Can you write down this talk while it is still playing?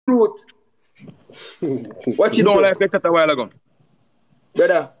youth. Watch him. Don't like your chat a while ago.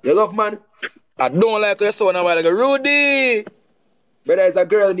 Brother, you love man? I don't like your son a while ago. Rudy! Brother, is a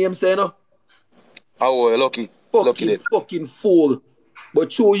girl named say no? Oh, lucky. Lucky Fucking fool.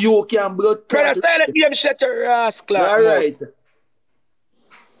 But you can blood clot. Brother, let him shut your ass, clock. Alright.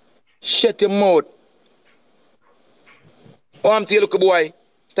 Shut your mouth. Oh, I'm to you, look, boy.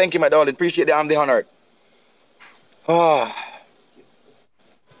 Thank you, my darling. Appreciate the honored. Ah.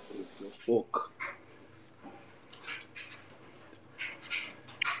 Fuck.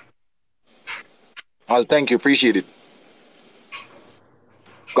 I'll thank you. Appreciate it.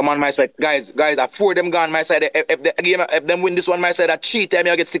 Come on my side. Guys, I 4 them gone my side. If them win this one my side, at 3 times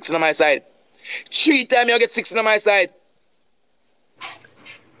I'll get 6 on my side. 3 times I'll get 6 on my side.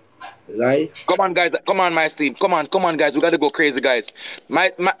 Lie. Come on, guys. Come on, my team. Come on, guys. We gotta go crazy, guys.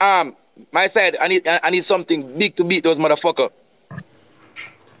 My side, I need something big to beat those motherfucker.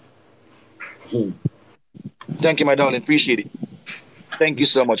 Thank you, my darling. Appreciate it. Thank you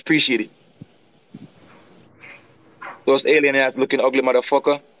so much. Appreciate it. Those alien ass looking ugly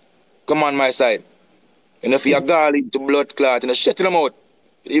motherfucker. Come on my side. And if you're garlic to blood clot, shut them out.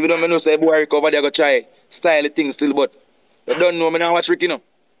 Even though I know say boy recover, they go try style the things still, but you don't know me now watch Ricky now.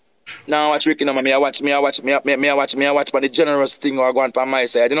 Now watch Ricky now, me I watch for the generous thing or going on my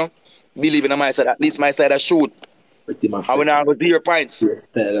side, you know? Believing on my side, at least my side I shoot. And when I go 0 points.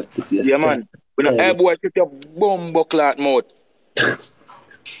 Yeah man. When a boy take your bumbo clot mouth.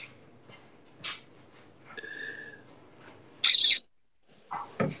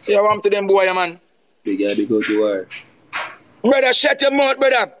 Yeah, I'm to them boy, man. They gotta go to war. Brother, shut your mouth,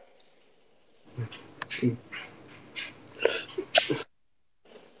 brother.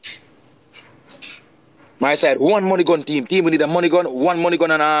 My side, 1 money gun team. Team, we need a money gun, 1 money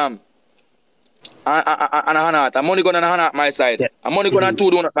gun and a hand. A money gun and a hand at my side. Yeah. A money gun and 2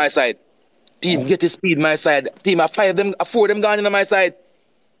 donut my side. Team, get the speed my side. Team, a 4 them gone in my side.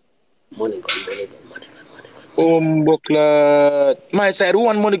 Money gun. Bucklet. My side,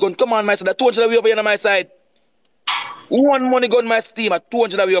 1 money gun. Come on, my side. A 200 away over here on my side. 1 money gun, my team. A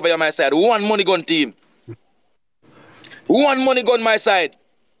 200 away over here on my side. 1 money gun team. 1 money gun, my side.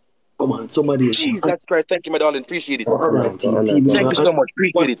 Come on, somebody. Jesus Christ, thank you, my darling. Appreciate it. Right, thank you so much.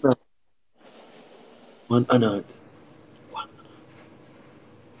 Appreciate it. Man, Anand.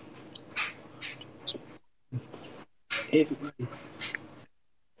 Everybody.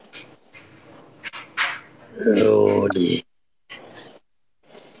 Lordy.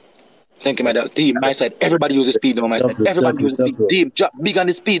 Thank you, my darling. Team, my side. Everybody uses speed on my side. Everybody uses speed. Team, drop big on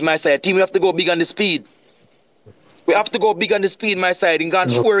the speed, my side. Team, we have to go big on the speed. We have to go big on the speed, my side. And gone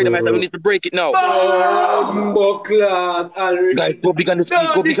forward, my side. We need to break it now. Guys, go big on the speed.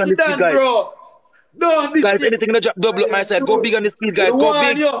 Go big on the speed, guys. Guys, anything in the drop double up, my side. Go big on the speed, guys. Go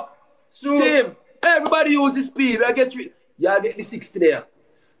big. Team, everybody use the speed. I get you. Yeah, get the 60 there.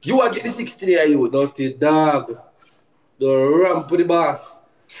 You will get the 60 there, you. Dirty dog. The ramp with the boss.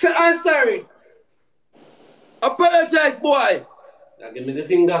 I'm sorry. Apologize, boy. Now give me the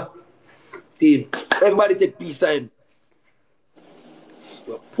finger. Team, everybody take peace time.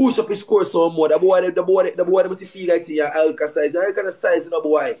 Push up his score some more. The boy must feel like see your alka size. You kind of size, you know,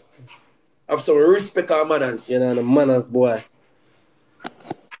 boy. Have some respect and manners. You know, the manners, boy.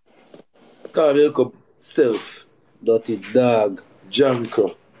 Can't milk up self. Dirty dog.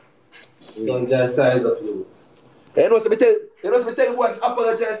 Junker. Don't just size up, you. You know, so me tell you, boy,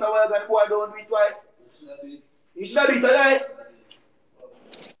 apologize to while the boy don't do it, why? You should do it, alright?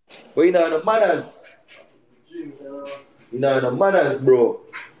 But you know the manners. You know the manners, bro.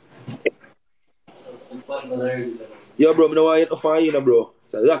 Yo, bro, I don't want you to find you, bro.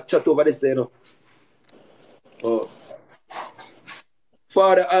 It's a lock chat over this, you know. Oh.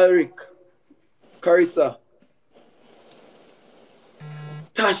 Father Ulrich. Carissa.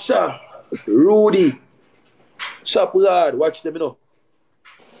 Tasha. Rudy. Shop Lord. Watch them, you know.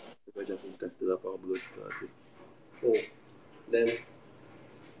 Still up on blood. Oh. Then.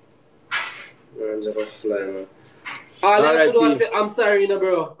 Man, just go fly, man. All I have to do is say, I'm sorry, you know,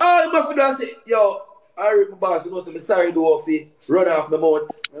 bro. All I have to do is say, yo, Ulrich, my boss, you know, say, I'm sorry, do off it. Run off my mouth.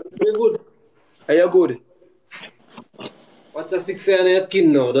 You're good. Are you good? What's a 6 and your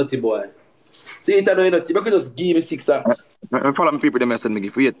kin now, dirty boy? See it, I know you not. You can just give me 6. Follow me people, they message me.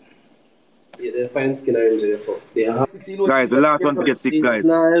 Wait. Yeah, they're fine skin orange there for. Guys, the last one to get 6, guys.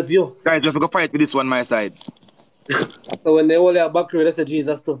 Nah, help you. Guys, just go fight with this one, my side. So when they hold your back row, they say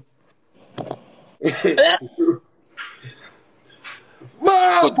Jesus too.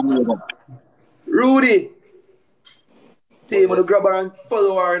 Bob! Rudy! Team, I'm going to grab her and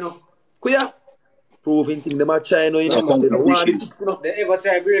follow her, you know. Kuya? Proving thing, them a try now, you know. No, They don't want the appreciate 6, you know. They ever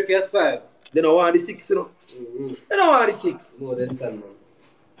try break you at 5? They don't want the 6, you know. They don't want the 6. No, they can, man.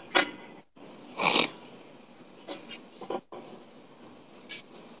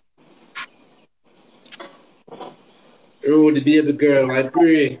 Oh, the baby girl, I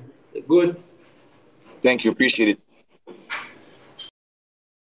pray. Good. Thank you, appreciate it.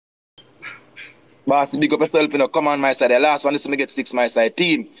 Boss, big up yourself, you know, come on my side. The last one is to me get 6 my side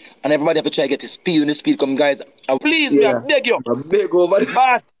team. And everybody have to try to get the speed. When the speed come, guys, please, me, I beg you. I beg over there.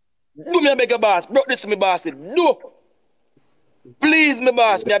 Boss, do me a beg you, boss. Broke this to me, boss. Do. Please, me,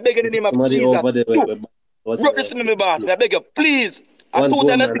 boss. Me, I beg you in the name of Somebody Jesus. over there. Do. Broke this to me, boss. Me, I beg you, please. I One 2 goal,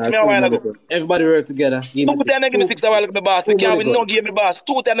 times man, 6 me a while ago. Everybody work together. Give me 2 times give me 6 a while ago, my boss. We can't win no game, my boss.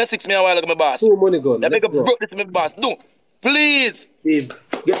 2 times 6 me a while ago, my boss. 2 money gone. I beg you, Let's go. broke this to me, boss. Do. Please. Team,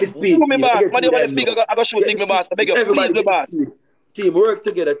 get the speed. Do me, team. boss. Get Man, to you want that to speak, now. I go shoot Get thing, the my boss. I beg you, Everybody please, my get the boss. speed. Team, work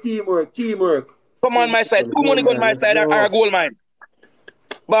together. Teamwork. Come on my side. 2 money go on my side or a goal mine.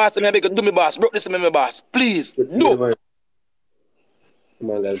 Boss, I beg you, do me, boss. Broke this to me, my boss. Please. Do. Come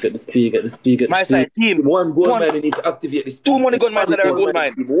on, guys. Get the speed. My side, team. One goal man, you need to activate the speed. 2 money go on my side or a goal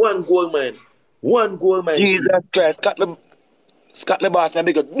mine. One goal man. Jesus Christ. Scott me, boss. I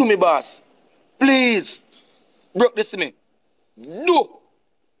beg you, do me, boss. Please. Broke this to me. Do.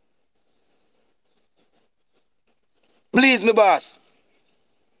 Please, me, boss.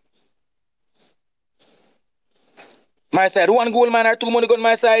 My side, 1 goal man or 2 money go on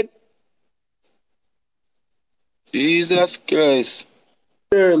my side. Jesus Christ.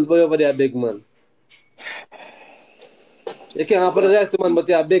 Boy over there, big man. You can't apologize to man, but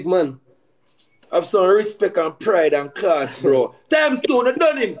you're a big man. Have some respect and pride and class, bro. Times 2, not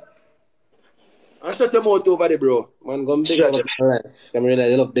done him. And shut your mouth over there, bro. Man, go big over your life. Come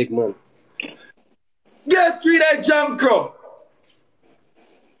realize you love big man. Get through that jam crow.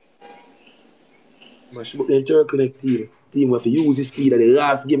 Mash up the entire connect team. Team have to use the speed of the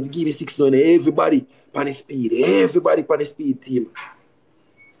last game to give me 6 now. Everybody pan the speed. Everybody pan the speed, team.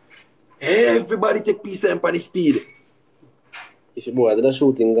 Everybody take peace and pan the speed. If your boy did a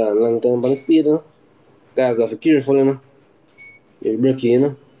shooting gun long time on the speed, you know? Guys have to be careful, you know? You're breaking, you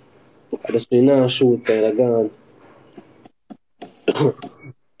know? I just do not shoot kind of gun.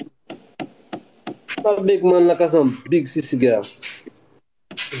 A big man like some big sissy girl.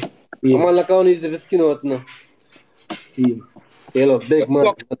 A man like how easy to skin out, you know? Team. You love big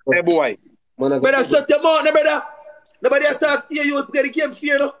man. Hey, boy. Brother, shut your mouth, brother. Nobody attack you, you play the game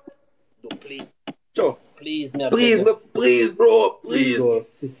fear, no? Don't please. Sure. Please, me. Please, bro. Please. Go,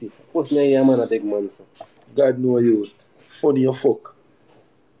 sissy. First name, you're man a big man, sir. God know you. Funny your fuck.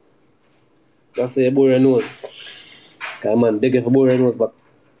 That's why you bore your nose. Come on, beg you for bore your nose, but...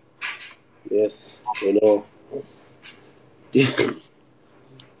 Yes, you know.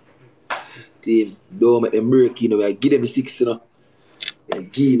 Team, don't make them break, you know. I give them 6, you know.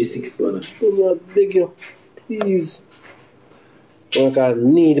 Give me 6, you know. I beg you, please. I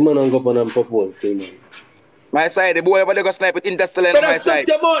need man and go up and propose to you, man. My side, the boy over there go snipe with Interstellar on my side.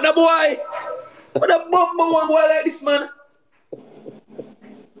 Shut your mouth, the boy. What a bumbo one boy like this, man.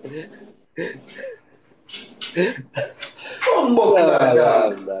 Bumbo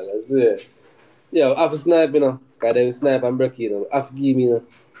dog. I swear. Yeah, I have to snipe, you know. Because they will snipe and break, you know. I have to give me, you know.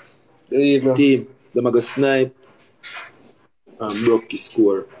 Believe me. Team, them are going to snipe and broke the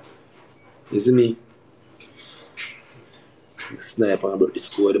score. Isn't me? Snipe and broke the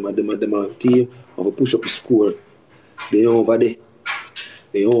score. Them are team have to push up the score. They over there.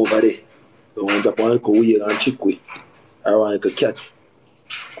 They want to drop one wheel and chick way. I want a cat.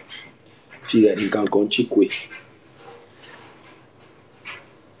 Figure they can come chick way.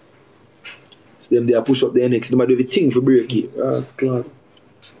 So them they push up the next. They do the thing for break it. That's clad.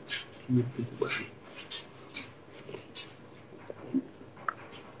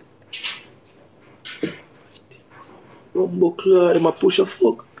 Rumble clad, they push a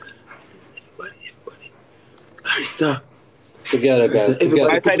fuck. Everybody. Carissa. Together, guys.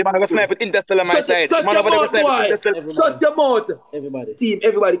 My side, the man go snipe with Interstellar on my side. Shut Man your over there go mouth, snipe with boy. Interstellar. Shut your mouth. Everybody. Team,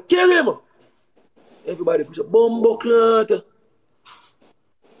 everybody, kill him. Everybody push a bumbo clot.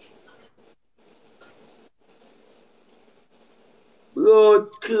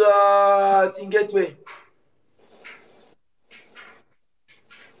 Blood clot in gateway.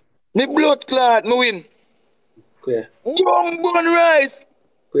 Me blood clot, me win. Queer. Jumbo and rice.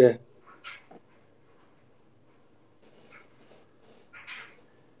 Queer.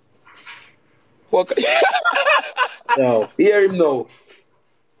 Fuck. Yo. Hear him now.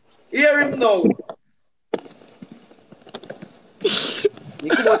 You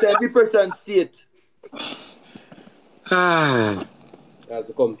come out of depression state. Guys,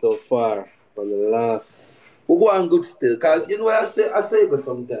 we come so far. On the last. We go on good still, cause you know what I say go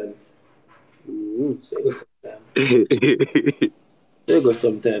sometime. Say go sometime. Say go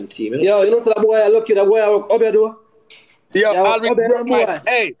sometime, team. You know? Yo, you know so that boy I lucky, that boy I work up here do? Yo, Yeah, I'll up here, broke my. boy.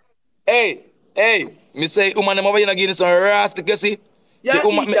 Hey. Me say, woman, them over here give me some rastic, you see? Yeah,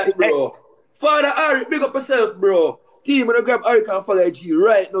 eat that, bro. Father Eric, big up yourself, bro. Team, when I grab Eric and follow G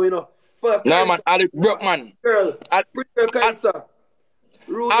right now, you know. For No, man, I'll broke, man. Girl, pretty Kaisa.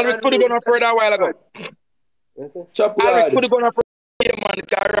 I'll put it on a further a while ago. Chop I'll put it on a further, man.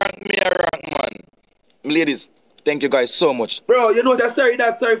 Rank, man. Ladies, thank you guys so much. Bro, you know, I'm sorry,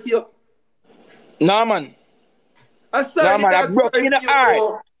 that sorry for you. No, man. I'm sorry, I broke in the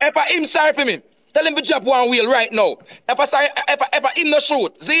eye. If I him sorry for me, tell him to drop one wheel right now. If I him no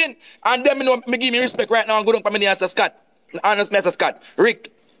shoot, see? And then me give me respect right now and go down for me as a Scott. Honest Mr. Scott.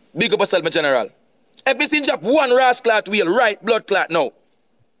 Rick, big up yourself, my general. If me see drop one ras clot wheel, right, blood clot now.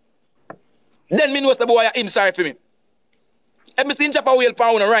 Then me know the boy him sorry for me. If me see drop a wheel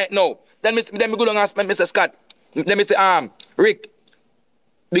pound right now, then me go down and ask Mr. Scott. Then me say, Rick,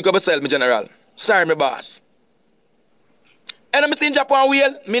 big up yourself, my general. Sorry, my boss. And I'm seeing drop one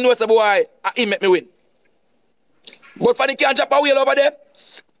wheel, me know the boy, he make me win. But for the can't drop a wheel over there,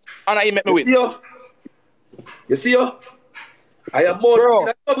 and he make me win. You see you? I am more bro,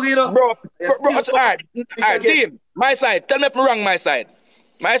 alright, team, my side, tell me if I'm wrong, my side.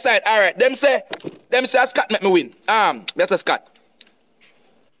 My side, alright, them say Scott make me win. That's a Scott.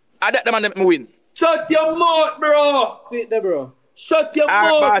 I that the man make me win. Shut your mouth, bro! See it there, bro. Shut your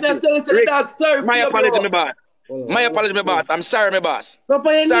mouth! Rick, my apology, my boss. My apology, my boss. I'm sorry, my boss. Go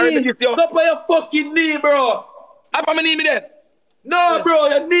on your knee. Go on your fucking knee, bro. Up on my knee, me there. No, bro,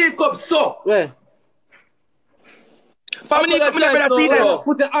 your knee cup so. Where? For my knee cup, me there, see that.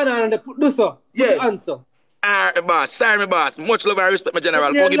 Put your hand on the do so. Yeah. Put your hand so. Alright, my boss. Sorry, my boss. Much love and respect, my general.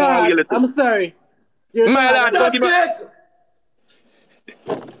 Forgive me one wheel. I'm sorry. My lad, forgive me.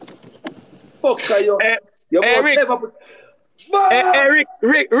 Fuck you.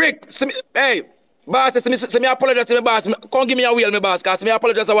 Rick. Hey. Boss, say me apologize to my boss. Come give me a wheel, my boss, because me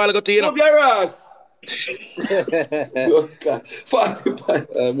apologize a while ago to you. Move your ass. 40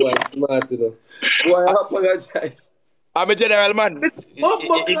 points. Boy, smart, you know. Boy, I apologize. I'm a general man.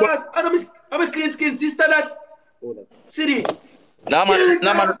 I'm a clean skin sister that. City. No man,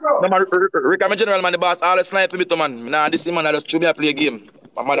 Rick, I'm a general man, the boss always snipe me too, man. Nah, this man, I just chew me a play a game.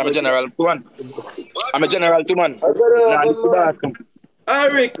 I'm a general too, man. I'm a general too, man. Nah, this is the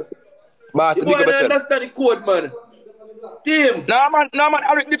boss. Rick. Boss, you don't understand the code, man. Team. No, man,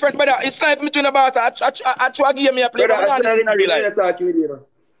 I look different, brother. It's snipe between the boss. I try to give me a play, but I'm not in real life.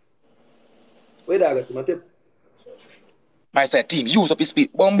 Where that is, my tip? My side, team, use up his speed.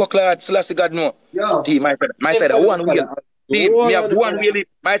 Bumbo clad, Selassie God no. Team, my side, one wheel. Team, me have one wheel.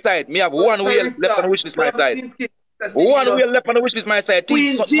 My side, me have one wheel left on the wish list, my side. One wheel left on the wish list, my side.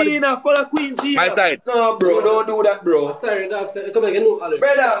 Team, Queen Gina, follow Queen Gina. My side. No, bro, don't do that, bro. Sorry, dog, come again, no,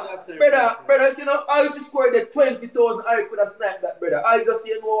 brother, you know, I just scored the 20,000 I could have sniped that, brother. I just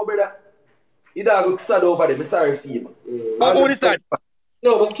say no, brother. You dog look sad over there, I'm sorry for you, man. Who is that?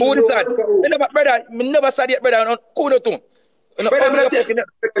 No, but who is that? Brother, I never said it, brother. Who do you? Brother,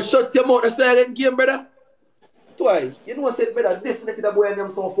 shut your mouth, a silent game, brother. Why? You know what I said, brother, definitely the boy and them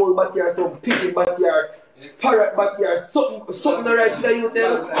some full bat here, some pigeon bat here, parrot bat here, something right with the youth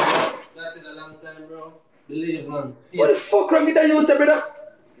there. That in a long time, bro. Believe, man. What the fuck wrong with the youth, brother?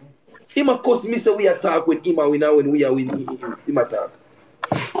 Him a cuss me say we attack when him a win and when we a win, him attack.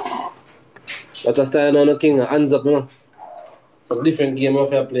 But just time on the king, hands up, you know. It's a different game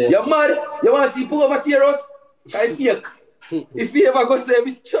of your play. You're mad? You want to pull over here out? I fake. If you ever go say,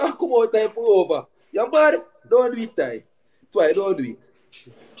 Mr. come out and pull over. You're mad? Don't do it, Ty. Try, don't do it.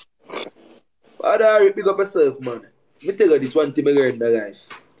 Father, pick up yourself, man. Me tell you this one thing I learned in life.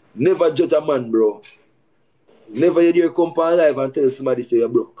 Never judge a man, bro. Never you dare come on live and tell somebody say you're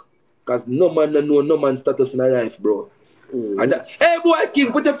broke. Because no man know no man's status in life, bro. And hey, boy,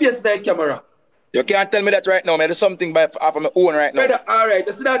 King, put your face in the camera. You can't tell me that right now, man. There's something by off of my own right now. Brother, alright,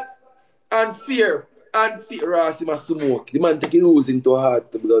 you see that? And fear, Ross, him a smoke. The man take his into a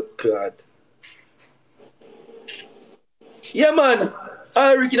heart to blood clot. Yeah, man.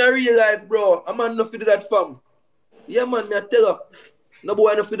 I reckon in real life, bro. A man no fit do that, fam. Yeah, man, me I tell you. No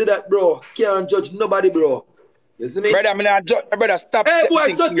boy no fit do that, bro. Can't judge nobody, bro. You see me? Brother, I'm not judge. Brother, stop. Hey,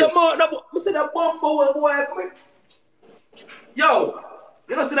 boy, shut your mouth. No, I say that bumbo boy come here. Yo,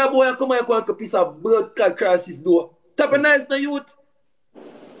 you know see that boy come here and a piece of blood clot cross his door. Tap a nice na youth.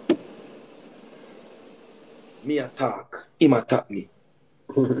 Me attack. Him attack me.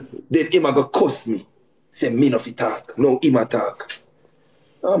 Then him a go cuss me. Say me no fit talk. No, him attack.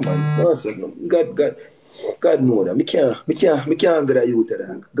 Oh man, no, sir. No. God know that. Me can't get a youth to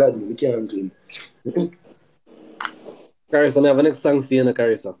that. God know, me can't do him. Carissa, I have a next song for you, no,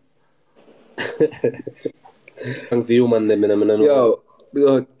 Carissa. Song for you, man, them, I know.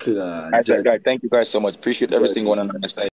 Yo, God, I said, Judge. guys, thank you guys so much. Appreciate everything God. going on my side.